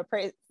however you want to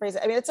phrase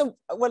it. I mean, it's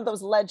one of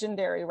those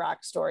legendary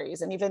rock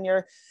stories, and even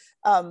your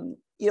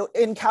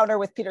encounter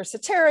with Peter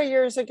Cetera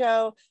years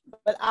ago.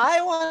 But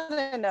I want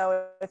to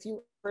know if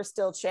you were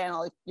still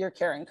channel your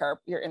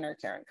inner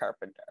Karen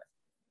Carpenter.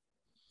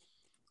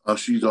 Oh,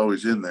 she's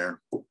always in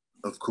there,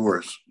 of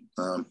course.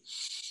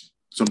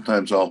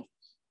 Sometimes I'll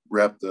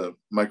wrap the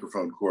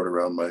microphone cord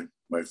around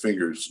my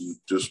fingers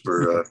just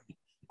for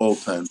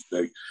old times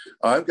sake.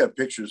 I've got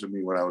pictures of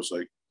me when I was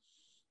like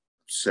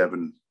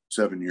 7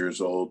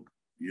 years old,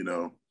 you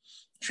know,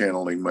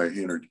 channeling my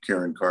inner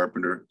Karen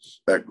Carpenter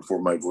back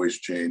before my voice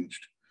changed.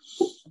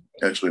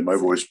 Actually, my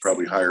voice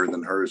probably higher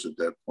than hers at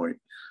that point.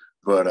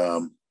 But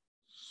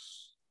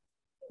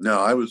no,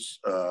 I was,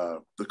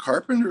 the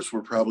Carpenters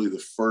were probably the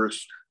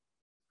first,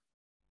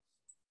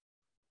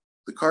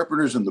 the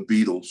Carpenters and the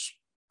Beatles.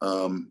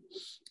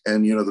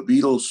 And, you know, the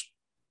Beatles,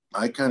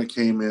 I kind of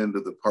came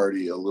into the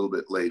party a little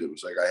bit late. It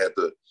was like I had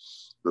the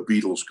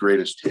Beatles'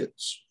 greatest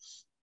hits,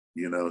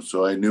 you know,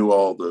 so I knew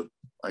all the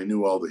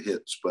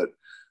hits, but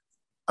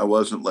I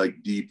wasn't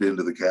like deep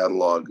into the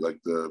catalog like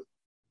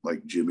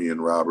Jimmy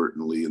and Robert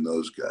and Lee and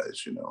those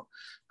guys, you know,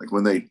 like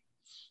when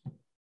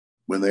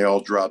they all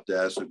dropped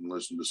acid and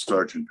listened to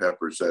Sgt.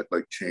 Pepper's, that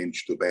like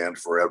changed the band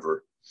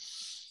forever.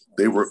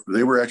 They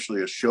were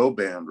actually a show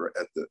band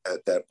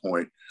at that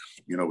point,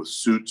 you know, with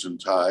suits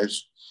and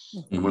ties.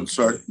 Mm-hmm. And when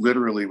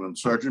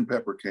Sgt.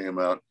 Pepper came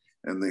out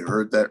and they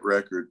heard that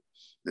record,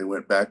 they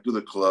went back to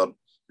the club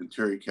and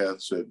Terry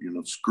Kath said, you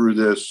know, screw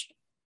this.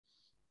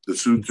 The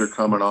suits are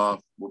coming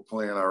off. We're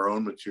playing our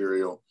own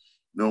material.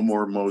 No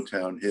more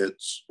Motown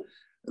hits.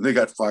 And they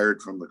got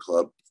fired from the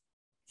club,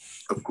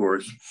 of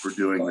course, for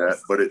doing that,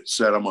 but it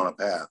set them on a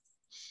path,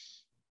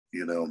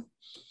 you know.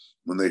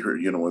 When they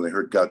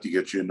heard Got to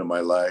Get You Into My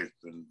Life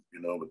and,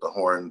 you know, with the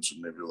horns,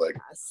 and they were like,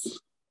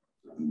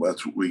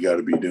 that's what we got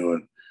to be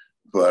doing.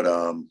 But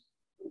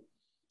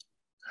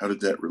how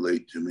did that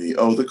relate to me?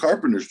 Oh, the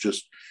Carpenters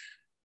just,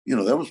 you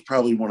know, that was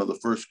probably one of the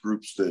first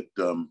groups that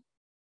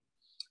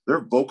their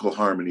vocal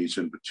harmonies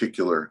in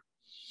particular,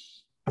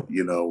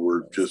 you know,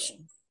 were just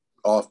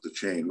off the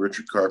chain.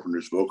 Richard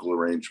Carpenter's vocal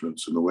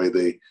arrangements and the way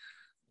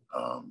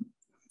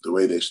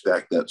they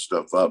stacked that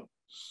stuff up.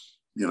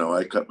 You know,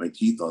 I cut my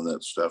teeth on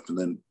that stuff,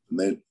 and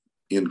then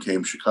in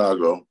came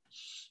Chicago,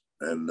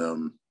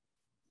 and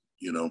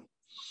you know,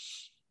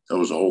 that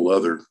was a whole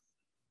other.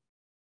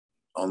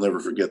 I'll never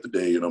forget the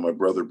day. You know, my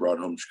brother brought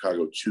home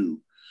Chicago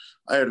 2.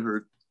 I had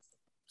heard,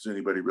 does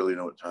anybody really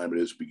know what time it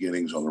is?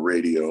 Beginnings on the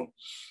radio,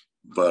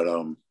 but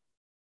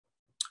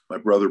my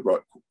brother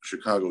brought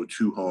Chicago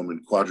 2 home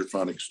in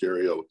quadraphonic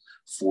stereo,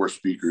 4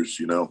 speakers,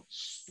 you know,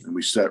 and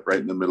we sat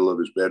right in the middle of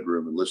his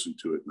bedroom and listened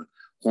to it. And the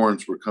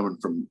horns were coming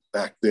from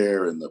back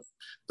there, and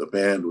the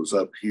band was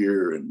up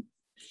here, and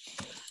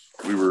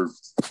we were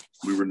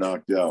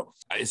knocked out.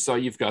 I saw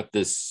you've got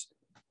this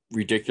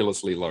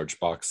ridiculously large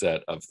box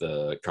set of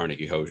the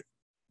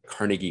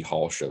Carnegie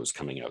Hall shows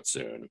coming out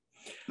soon.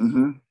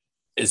 Mm-hmm.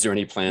 Is there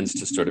any plans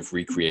to sort of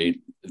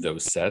recreate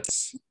those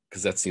sets?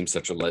 Because that seems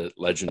such a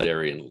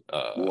legendary and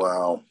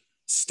wow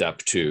step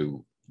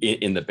to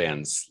in the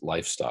band's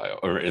lifestyle,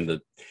 or in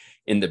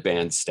the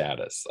band's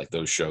status. Like,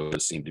 those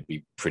shows seem to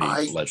be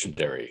pretty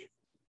legendary.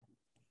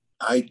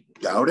 I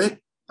doubt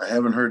it. I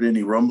haven't heard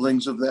any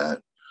rumblings of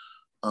that.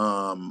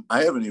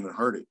 I haven't even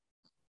heard it,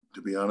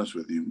 to be honest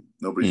with you.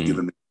 Nobody's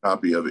given me a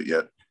copy of it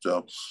yet.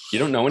 So you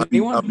don't know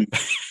anyone?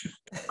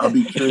 I'll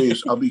be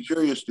curious. I'll be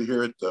curious to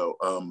hear it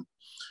though.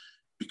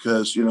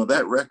 Because, you know,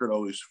 that record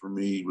always for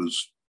me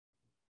was,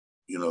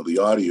 you know, the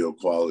audio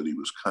quality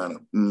was kind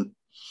of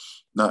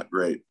not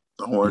great.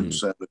 The horns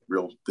sounded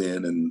real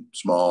thin and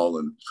small,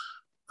 and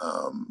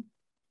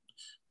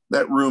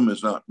that room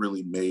is not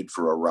really made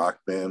for a rock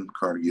band,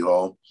 Carnegie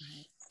Hall,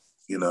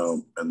 you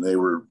know, and they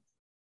were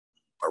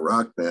a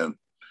rock band.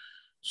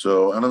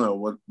 So I don't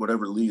know,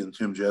 whatever Lee and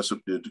Tim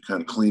Jessup did to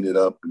kind of clean it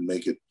up and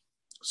make it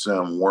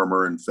sound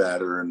warmer and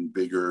fatter and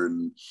bigger.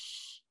 And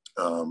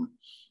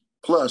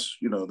plus,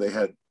 you know, they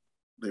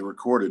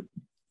recorded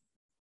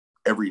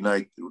every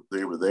night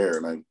they were there.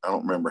 And I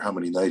don't remember how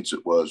many nights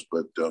it was,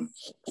 but,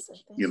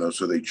 you know,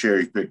 so they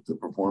cherry picked the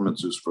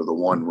performances for the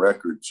one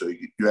record. So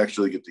you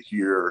actually get to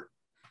hear,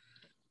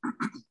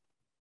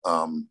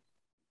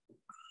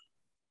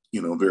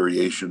 you know,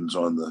 variations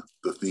on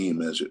the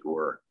theme, as it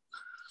were.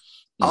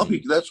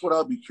 That's what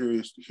I'll be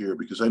curious to hear,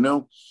 because I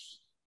know,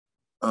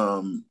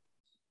 you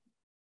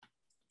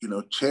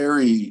know,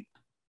 Terry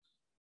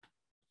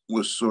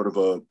was sort of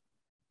a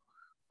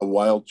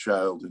wild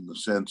child in the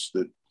sense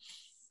that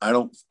I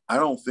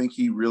don't think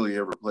he really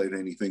ever played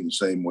anything the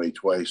same way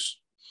twice.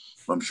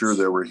 I'm sure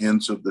there were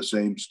hints of the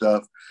same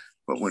stuff,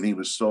 but when he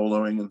was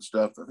soloing and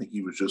stuff, I think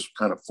he was just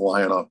kind of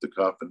flying off the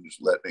cuff and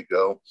just letting it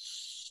go.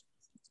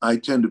 I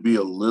tend to be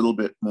a little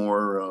bit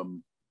more,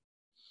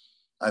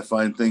 I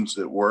find things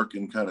that work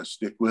and kind of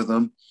stick with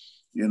them,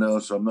 you know,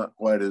 so I'm not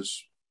quite as,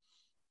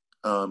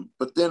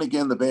 but then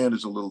again, the band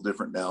is a little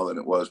different now than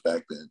it was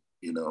back then,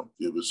 you know.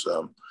 It was,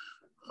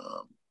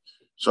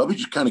 so I'll be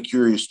just kind of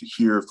curious to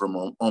hear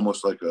from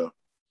almost like a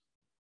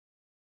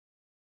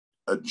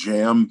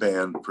jam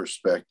band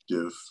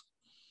perspective,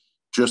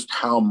 just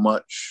how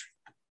much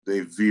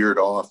they veered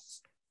off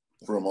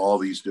from all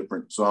these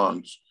different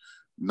songs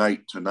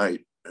night to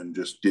night and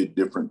just did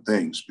different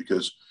things.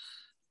 Because,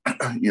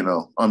 you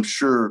know, I'm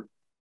sure,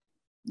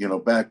 you know,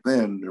 back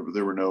then there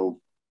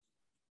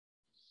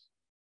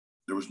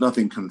was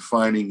nothing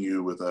confining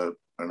you with an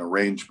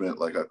arrangement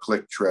like a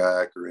click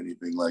track or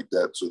anything like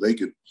that. So they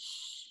could,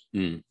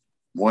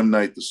 one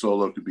night the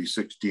solo could be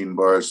 16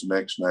 bars, the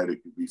next night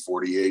it could be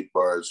 48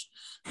 bars,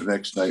 the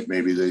next night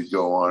maybe they'd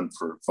go on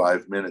for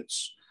 5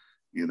 minutes,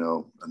 you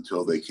know,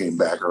 until they came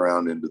back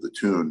around into the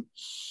tune.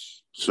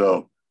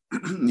 So,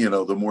 you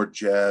know, the more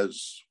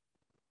jazz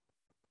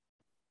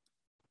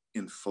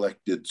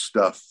inflected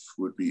stuff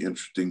would be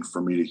interesting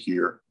for me to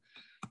hear,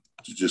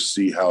 to just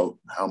see how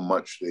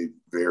much they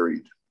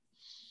varied.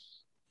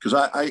 Because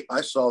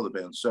I saw the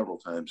band several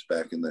times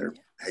back in their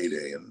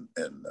heyday, and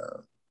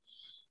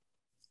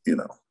you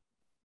know,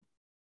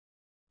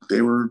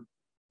 they were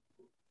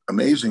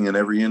amazing in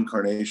every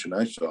incarnation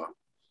I saw.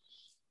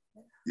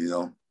 You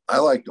know, I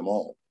liked them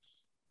all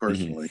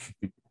personally.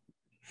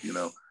 You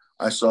know,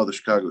 I saw the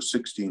Chicago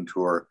 16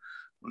 tour.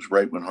 It was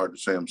right when Hard to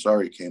Say I'm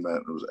Sorry came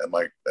out. It was at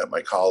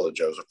my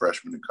college. I was a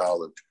freshman in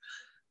college,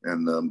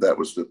 and that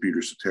was the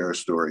Peter Cetera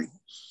story.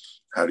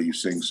 How do you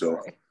sing so?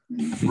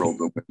 He rolled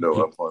the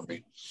window up on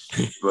me,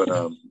 but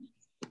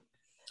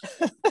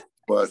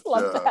Love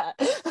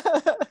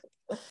that.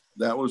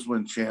 That was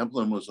when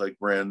Champlin was like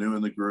brand new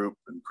in the group,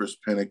 and Chris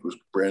Pinnick was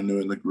brand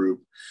new in the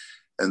group,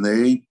 and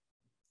they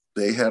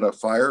had a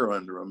fire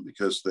under them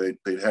because they'd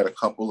had a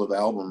couple of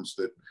albums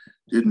that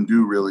didn't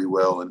do really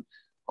well, and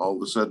all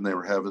of a sudden they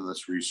were having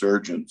this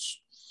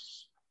resurgence,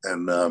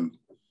 and the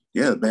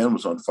band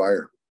was on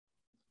fire.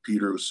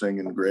 Peter was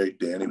singing great,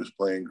 Danny was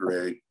playing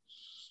great,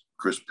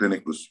 Chris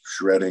Pinnick was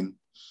shredding.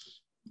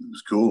 It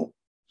was cool.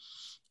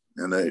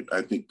 And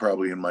I think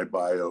probably in my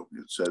bio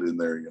it said in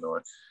there, you know,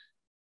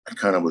 I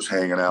kind of was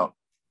hanging out,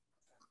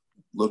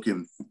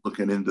 looking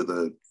into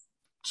the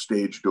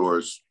stage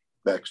doors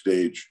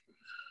backstage,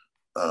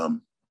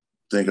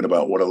 thinking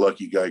about what a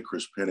lucky guy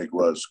Chris Pinnick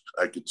was.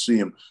 I could see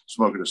him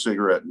smoking a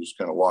cigarette and just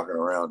kind of walking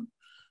around.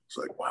 It's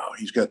like, wow,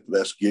 he's got the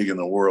best gig in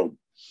the world.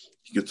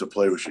 He gets to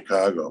play with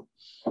Chicago.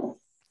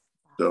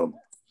 So,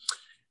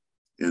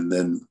 and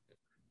then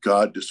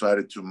God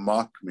decided to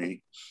mock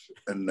me,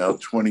 and now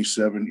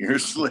 27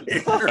 years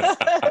later.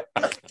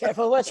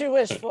 Careful what you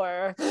wish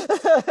for.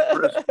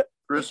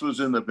 Chris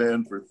was in the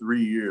band for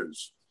 3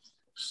 years.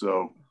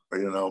 So,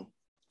 you know,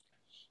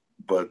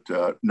 but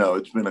no,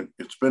 it's been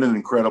an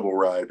incredible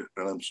ride,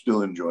 and I'm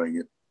still enjoying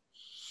it.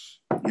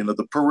 You know,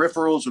 the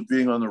peripherals of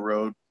being on the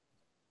road,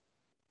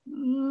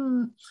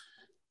 the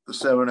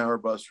 7-hour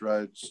bus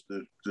rides,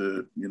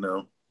 the you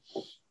know,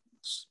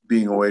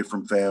 being away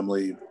from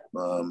family,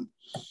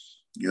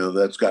 you know,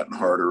 that's gotten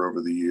harder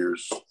over the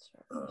years,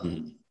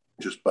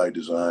 just by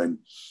design.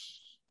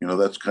 You know,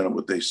 that's kind of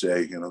what they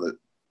say, you know, that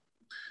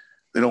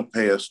they don't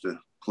pay us to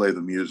play the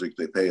music.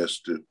 They pay us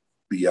to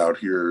be out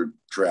here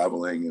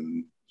traveling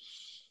and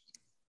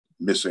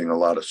missing a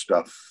lot of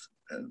stuff.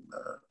 And,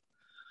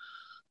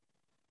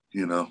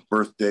 you know,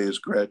 birthdays,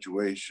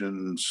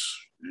 graduations,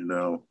 you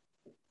know,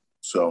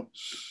 so,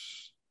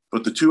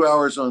 but the 2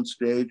 hours on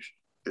stage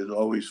is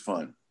always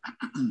fun.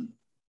 And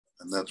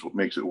that's what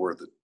makes it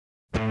worth it.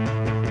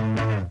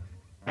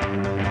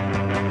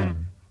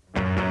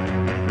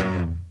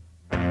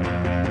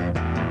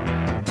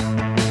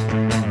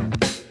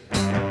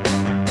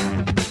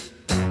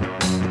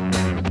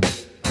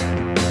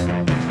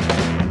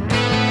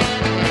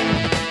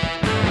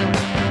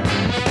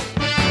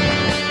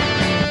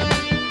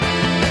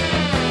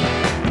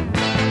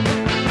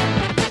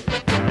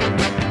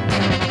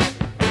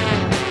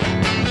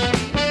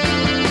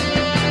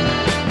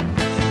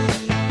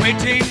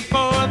 Waiting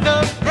for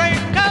the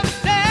break of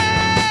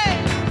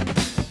day.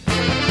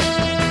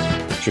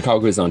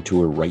 Chicago is on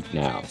tour right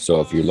now,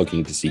 so if you're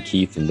looking to see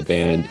Keith and the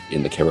band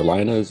in the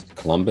Carolinas,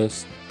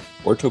 Columbus,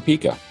 or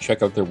Topeka,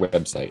 check out their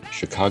website,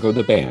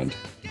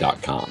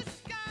 chicagotheband.com.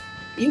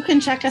 You can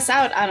check us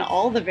out on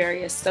all the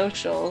various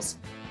socials.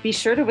 Be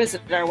sure to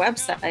visit our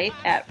website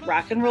at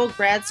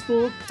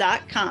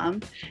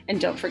rockandrollgradschool.com,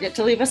 and don't forget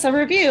to leave us a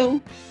review.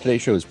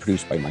 Today's show is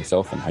produced by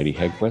myself and Heidi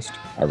Hedquist.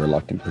 Our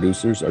reluctant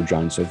producers are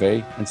John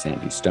Sauvé and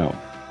Sandy Stone.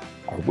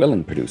 Our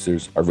willing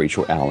producers are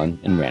Rachel Allen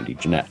and Randy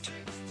Jeanette.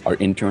 Our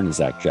intern is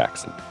Zach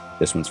Jackson.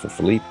 This one's for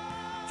Philippe.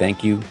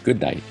 Thank you,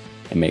 good night,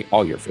 and may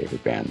all your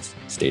favorite bands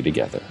stay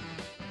together.